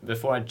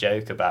before I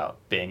joke about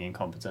being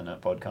incompetent at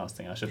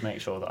podcasting, I should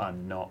make sure that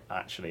I'm not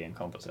actually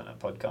incompetent at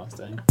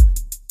podcasting.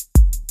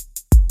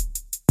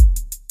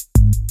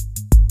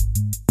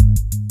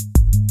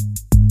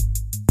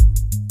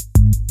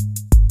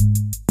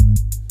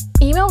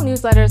 Email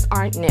newsletters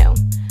aren't new,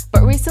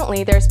 but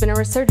recently there's been a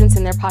resurgence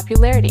in their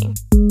popularity.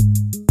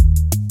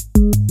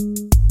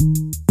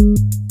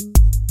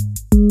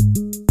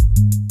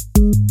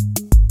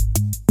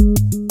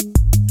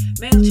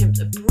 MailChimp's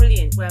a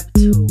brilliant web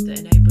tool that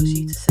enables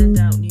you to send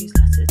out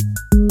newsletters.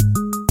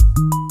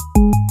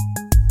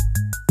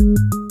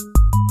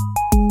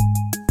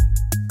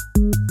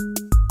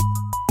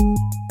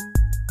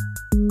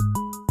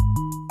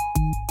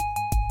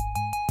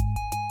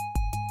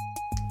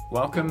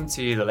 Welcome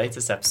to the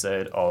latest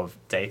episode of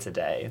Day to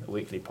Day, the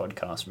weekly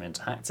podcast from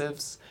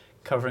Interactives,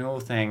 covering all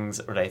things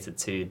related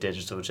to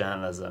digital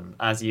journalism.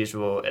 As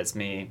usual, it's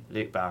me,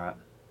 Luke Barrett.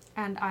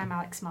 And I'm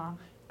Alex Marr.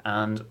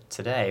 And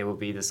today we'll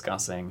be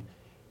discussing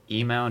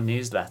email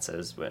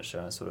newsletters, which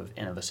are a sort of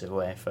innovative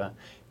way for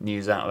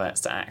news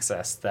outlets to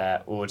access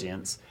their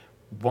audience.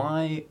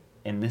 Why,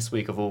 in this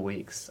week of all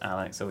weeks,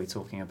 Alex, are we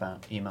talking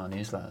about email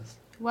newsletters?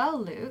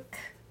 Well, Luke,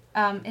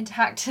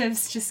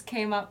 Interactives just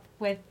came out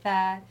with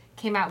their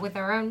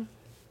own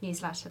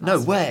newsletter. No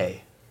last week.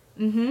 way!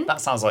 Mm-hmm.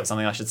 That sounds like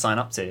something I should sign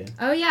up to.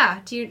 Oh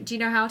yeah. Do you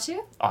know how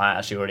to? I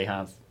actually already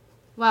have.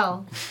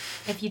 Well,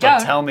 if you But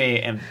don't, tell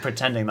me in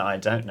pretending that I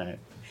don't know.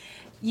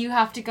 you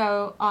have to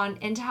go on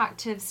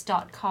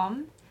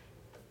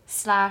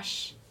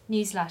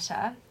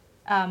interactives.com/newsletter.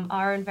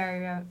 Our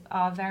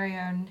very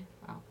own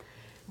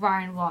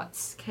Ryan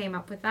Watts came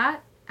up with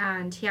that,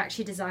 and he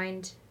actually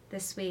designed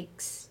this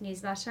week's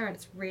newsletter, and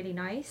it's really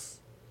nice.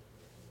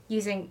 He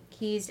used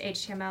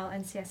HTML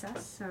and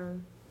CSS, so.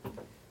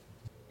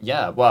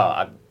 Yeah,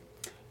 well,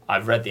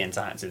 I've read the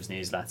Interactives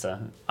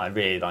newsletter. I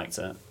really liked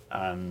it,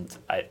 and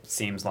it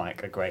seems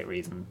like a great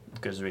reason,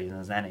 good reason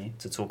as any,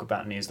 to talk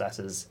about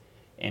newsletters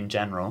in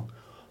general.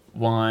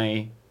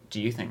 Why do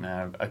you think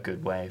they're a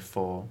good way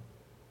for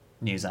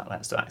news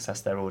outlets to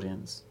access their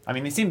audience? I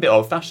mean, they seem a bit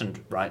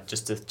old-fashioned, right?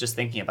 Just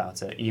thinking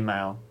about it,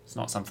 email is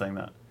not something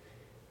that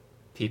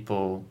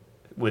people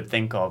would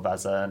think of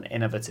as an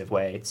innovative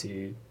way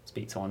to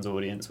speak to one's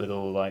audience with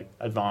all like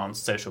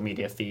advanced social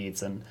media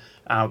feeds and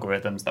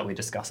algorithms that we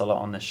discuss a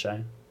lot on this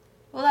show.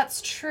 Well,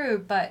 that's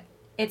true, but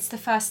it's the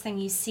first thing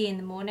you see in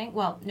the morning.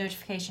 Well,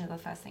 notifications are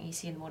the first thing you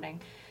see in the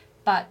morning,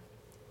 but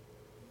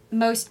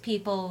most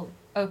people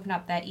open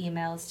up their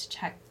emails to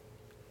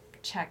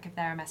check if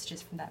there are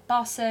messages from their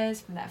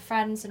bosses, from their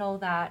friends and all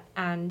that,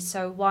 and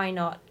so why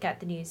not get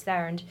the news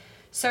there? And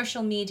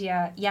social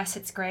media, yes,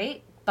 it's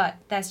great, but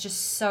there's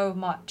just so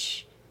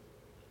much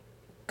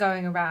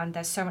going around,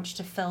 there's so much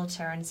to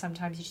filter, and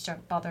sometimes you just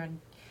don't bother, and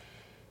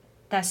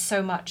there's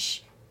so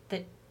much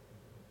that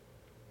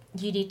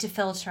you need to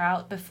filter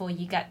out before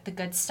you get the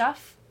good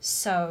stuff.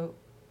 So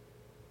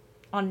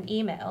on an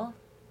email,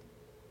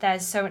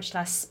 there's so much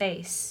less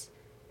space,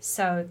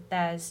 so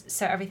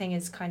everything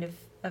is kind of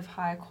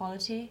higher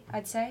quality,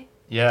 I'd say.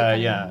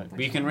 Yeah. But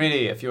you can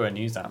really, if you're a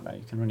news outlet,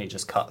 you can really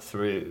just cut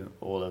through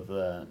all of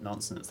the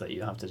nonsense that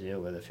you have to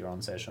deal with if you're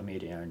on social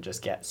media and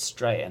just get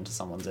straight into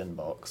someone's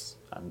inbox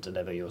and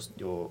deliver your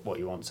what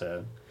you want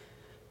to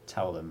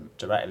tell them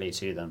directly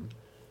to them.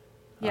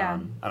 Yeah.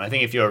 And I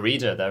think if you're a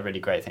reader, they're a really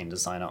great thing to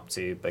sign up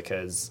to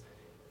because,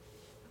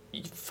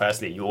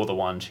 firstly, you're the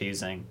one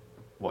choosing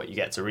what you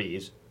get to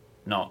read,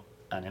 not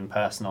an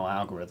impersonal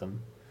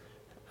algorithm.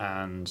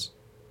 And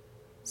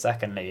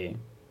secondly,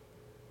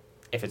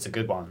 if it's a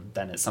good one,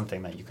 then it's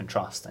something that you can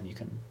trust and you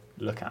can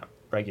look at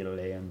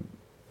regularly and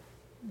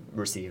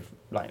receive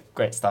like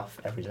great stuff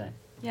every day.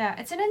 Yeah,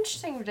 it's an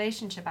interesting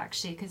relationship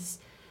actually, because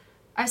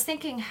I was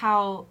thinking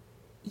how,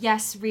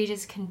 yes,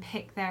 readers can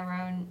pick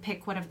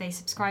whatever they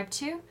subscribe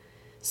to,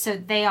 so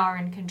they are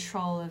in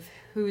control of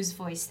whose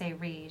voice they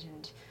read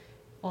and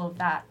all of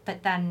that,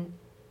 but then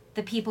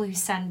the people who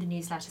send the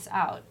newsletters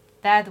out,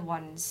 they're the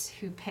ones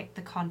who pick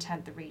the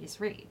content the readers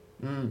read.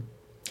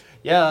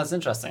 Yeah, that's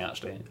interesting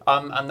actually.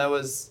 And there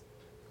was,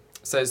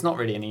 so it's not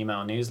really an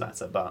email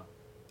newsletter, but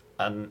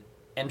an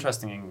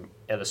interesting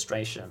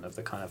illustration of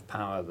the kind of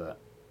power that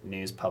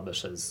news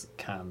publishers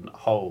can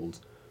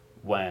hold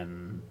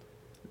when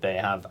they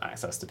have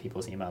access to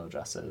people's email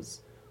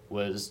addresses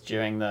was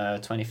during the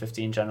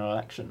 2015 general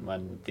election,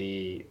 when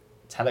the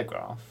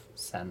Telegraph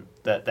sent,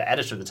 the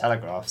editor of the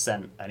Telegraph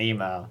sent an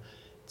email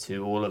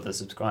to all of the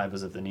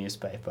subscribers of the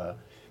newspaper,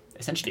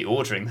 essentially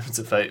ordering them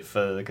to vote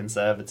for the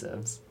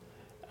Conservatives.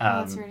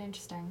 That's really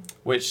interesting.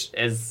 Which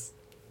is,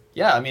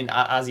 yeah, I mean,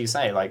 as you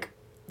say, like,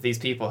 these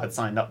people had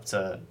signed up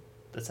to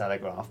the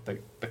Telegraph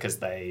because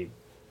they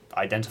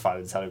identify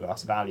with the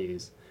Telegraph's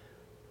values.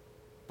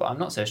 But I'm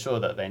not so sure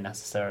that they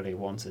necessarily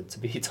wanted to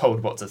be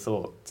told what to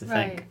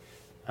think.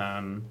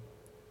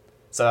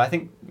 So I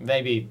think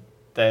maybe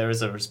there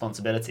is a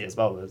responsibility as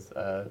well with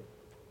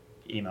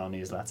email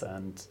newsletter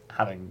and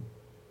having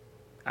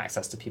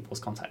access to people's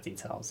contact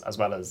details as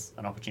well as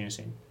an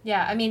opportunity.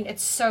 Yeah, I mean,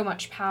 it's so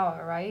much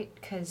power, right?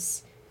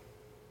 Because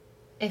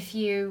if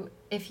you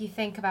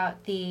think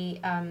about the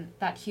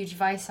that huge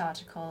Vice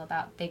article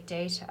about big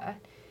data,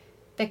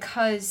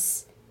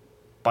 because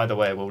By the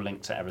way, we'll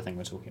link to everything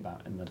we're talking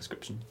about in the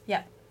description.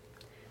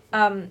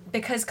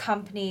 because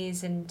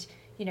companies and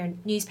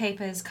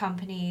newspapers,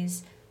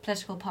 companies,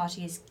 political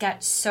parties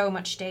get so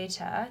much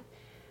data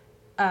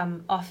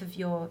off of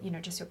your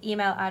just your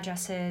email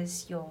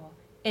addresses, your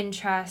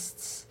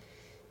interests,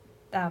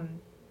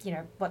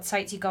 what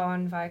sites you go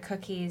on via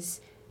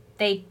cookies.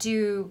 They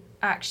do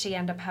actually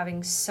end up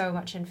having so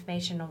much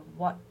information on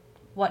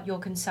what your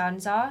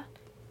concerns are,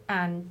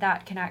 and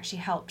that can actually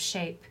help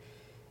shape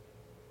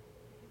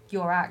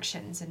your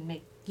actions and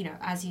make,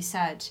 as you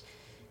said,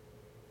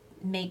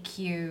 make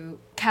you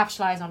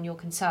capitalize on your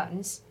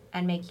concerns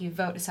and make you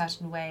vote a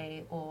certain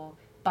way or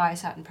buy a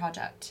certain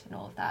product and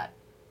all of that.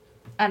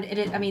 And it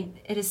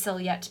is still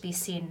yet to be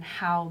seen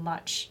how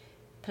much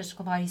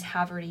political parties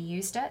have already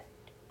used it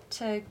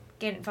to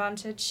gain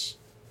advantage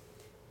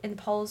in the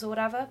polls or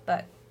whatever,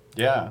 but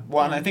Yeah,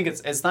 well, and I think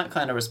it's that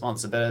kind of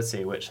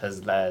responsibility which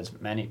has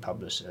led many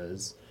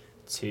publishers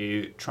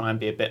to try and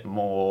be a bit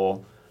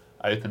more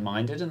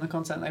open-minded in the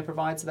content they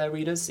provide to their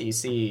readers. So you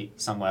see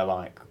somewhere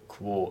like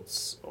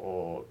Quartz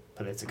or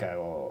Politico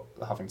or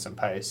the Huffington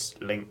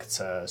Post link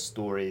to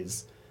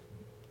stories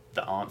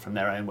that aren't from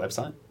their own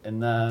website in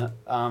their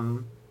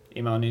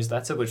email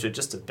newsletter, which would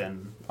just have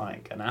been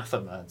like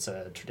anathema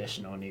to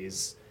traditional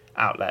news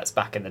outlets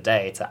back in the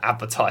day to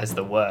advertise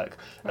the work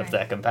of Right.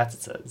 their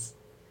competitors.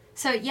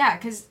 so yeah,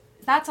 because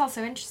that's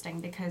also interesting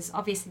because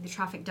obviously the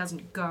traffic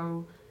doesn't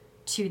go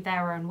to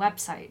their own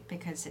website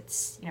because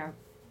it's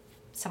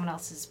someone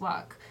else's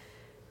work,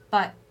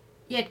 but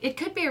yeah, it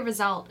could be a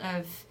result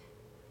of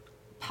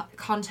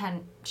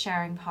content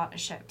sharing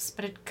partnerships,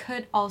 but it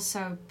could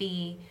also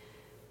be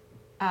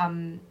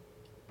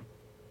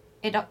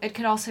it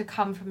could also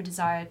come from a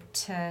desire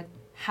to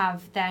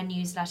have their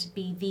newsletter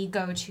be the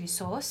go-to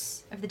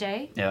source of the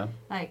day. Yeah.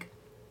 Like,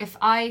 if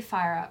I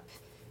fire up,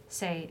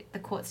 say, the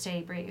Quartz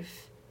Daily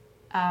Brief,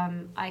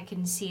 I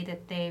can see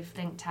that they've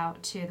linked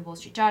out to the Wall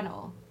Street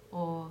Journal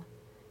or,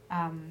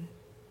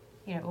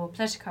 or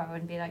Politico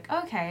and be like,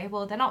 okay,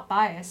 well, they're not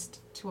biased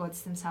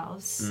towards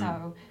themselves,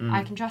 so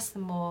I can trust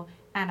them more,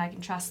 and I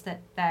can trust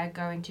that they're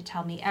going to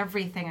tell me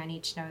everything I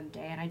need to know in the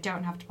day, and I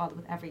don't have to bother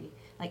with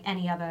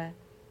any other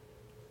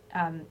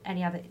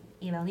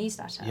email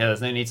newsletter. Yeah, there's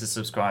no need to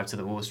subscribe to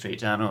the Wall Street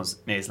Journal's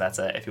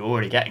newsletter if you're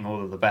already getting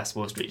all of the best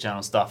Wall Street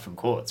Journal stuff from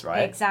Quartz,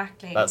 right?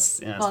 Exactly. That's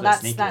a bit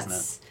sneaky, isn't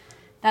it?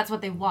 That's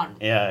what they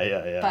want.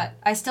 Yeah. But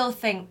I still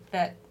think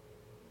that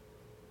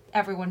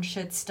everyone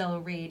should still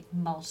read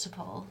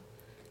multiple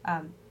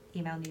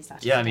email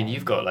newsletters. Yeah, I a mean, day.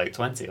 you've got like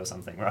 20 or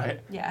something,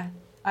 right? Yeah,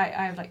 I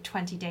have like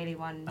 20 daily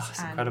ones Oh, it's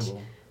and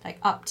incredible. like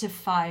up to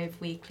 5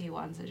 weekly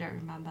ones. I don't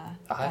remember.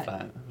 I've But,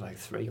 had like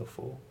 3 or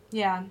 4.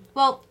 yeah.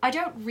 Well, I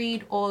don't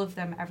read all of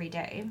them every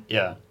day.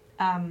 Yeah.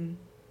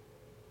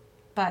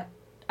 But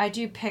I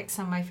do pick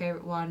some of my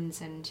favorite ones,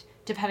 and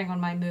depending on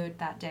my mood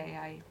that day,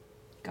 I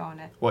go on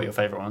it. What are your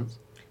favourite ones?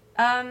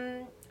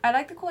 I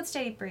like the Quartz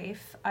Daily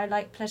Brief. I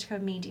like Politico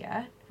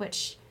Media,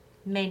 which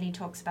mainly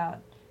talks about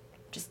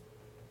just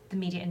the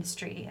media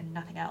industry and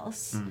nothing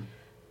else.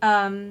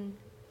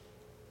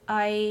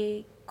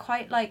 I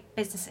quite like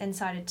Business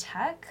Insider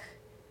Tech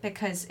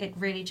because it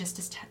really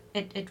just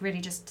it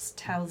really just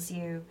tells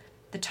you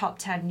the top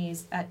 10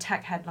 news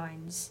tech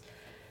headlines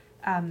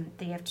that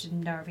you have to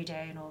know every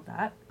day and all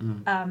that.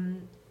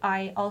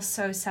 I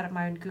also set up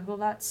my own Google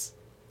Alerts,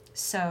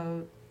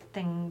 so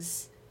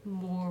things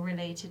more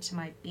related to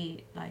my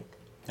beat, like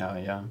Oh,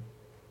 yeah.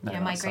 No,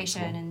 that's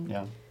migration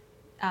sensible.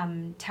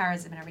 and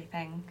terrorism and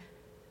everything,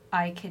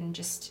 I can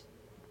just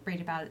read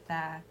about it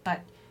there.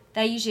 But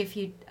they're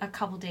usually a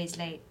couple days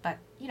late, but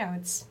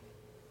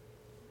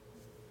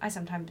I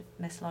sometimes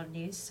miss a lot of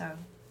news, so.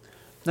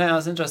 No,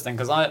 that's interesting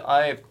because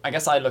I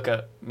guess I look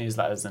at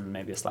newsletters in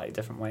maybe a slightly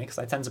different way because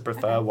I tend to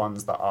prefer Okay.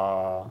 ones that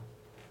are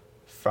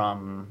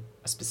from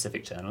a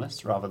specific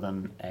journalist rather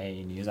than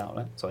a news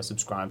outlet. So I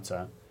subscribe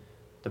to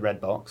the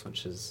Red Box,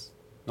 which is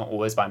not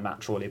always by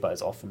Matt Trawley, but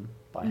is often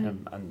by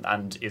him,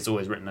 and is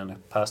always written in a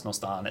personal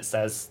style, and it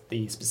says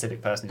the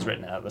specific person who's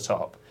written it at the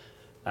top,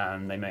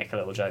 and they make a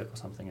little joke or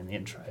something in the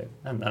intro,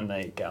 and then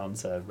they get on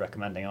to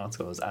recommending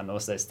articles, and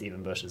also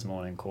Stephen Bush's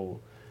Morning Call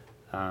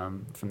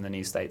from the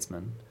New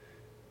Statesman,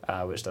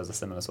 which does a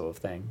similar sort of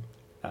thing.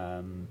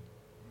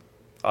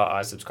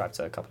 I subscribe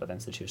to a couple of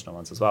institutional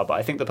ones as well, but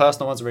I think the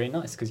personal ones are really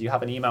nice because you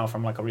have an email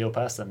from like a real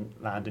person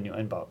land in your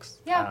inbox.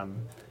 Yeah.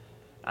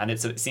 And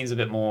it seems a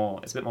bit more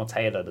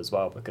tailored as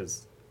well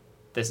because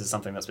this is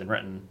something that's been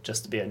written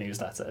just to be a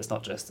newsletter. It's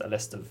not just a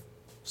list of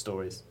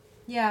stories.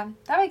 Yeah,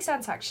 that makes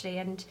sense actually,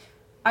 and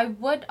I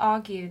would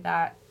argue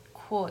that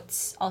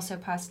Quartz also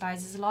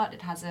personalizes a lot.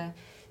 It has a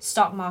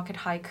stock market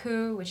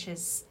haiku, which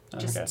is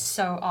just Okay.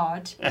 so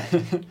odd,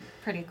 but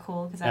pretty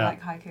cool because I Yeah.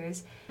 like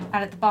haikus. And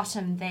at the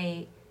bottom,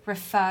 they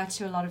refer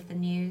to a lot of the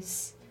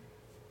news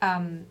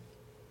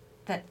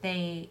that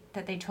they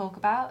talk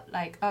about,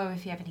 like, oh,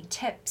 if you have any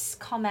tips,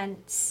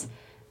 comments,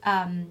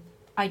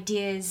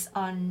 ideas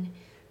on,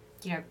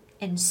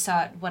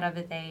 insert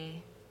whatever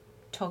they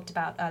talked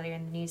about earlier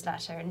in the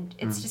newsletter, and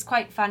it's just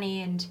quite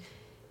funny and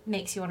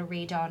makes you want to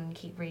read on,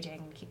 keep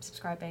reading, and keep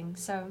subscribing.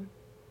 So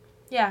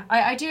yeah,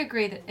 I do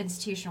agree that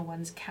institutional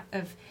ones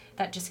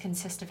that just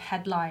consist of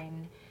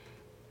headline,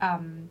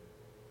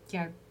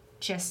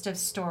 gist of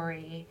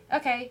story,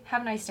 okay,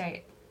 have a nice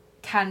day,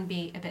 can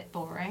be a bit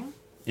boring.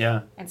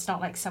 Yeah. It's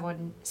not like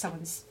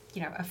someone's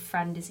a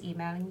friend is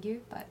emailing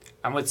you, but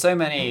And with so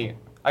many,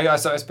 I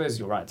suppose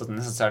you're right. It doesn't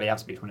necessarily have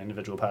to be from an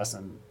individual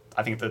person.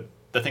 I think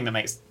the thing that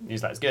makes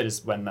newsletters good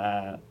is when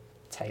they're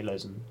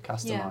tailored and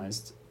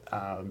customized.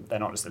 They're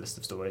not just a list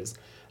of stories.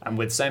 And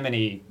with so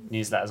many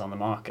newsletters on the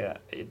market,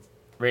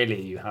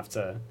 really you have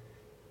to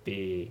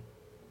be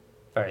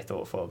very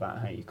thoughtful about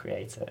how you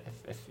create it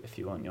if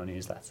you want your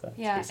newsletter to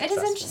be it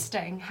successful. is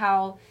interesting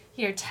how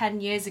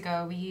 10 years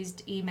ago we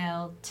used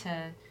email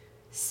to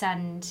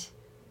send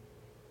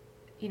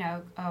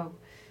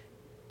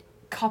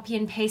copy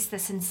and paste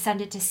this and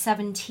send it to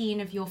 17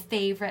 of your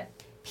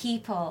favorite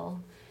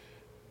people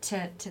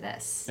to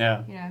this.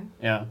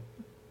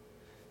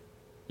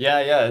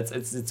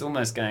 It's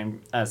almost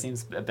going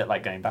seems a bit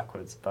like going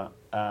backwards, but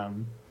I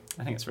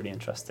think it's really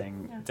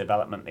interesting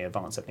development, the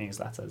advance of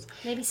newsletters.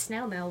 Maybe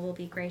snail mail will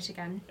be great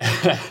again.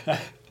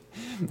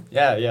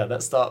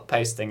 Let's start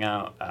posting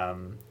out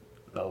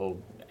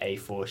little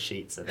A4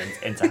 sheets of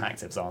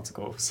Interactives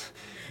articles.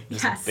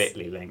 Just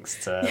bit.ly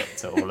links to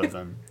all of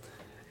them.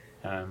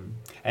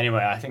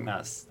 Anyway, I think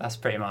that's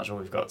pretty much all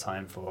we've got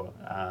time for.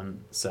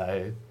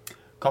 So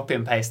copy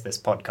and paste this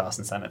podcast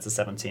and send it to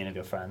 17 of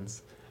your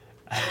friends.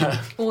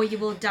 Or you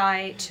will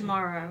die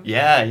tomorrow.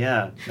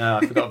 Yeah. No,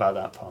 I forgot about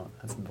that part.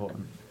 That's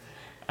important.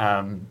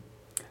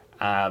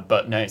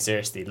 But no,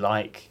 seriously,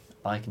 like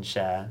and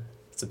share.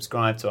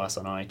 Subscribe to us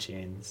on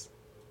iTunes.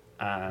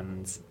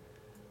 And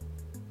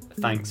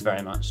thanks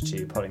very much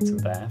to Poddington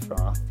Bear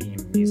for our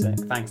theme music.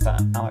 Thanks to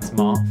Alex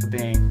Marr for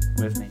being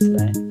with me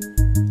today.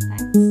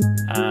 Thanks.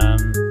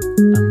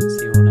 And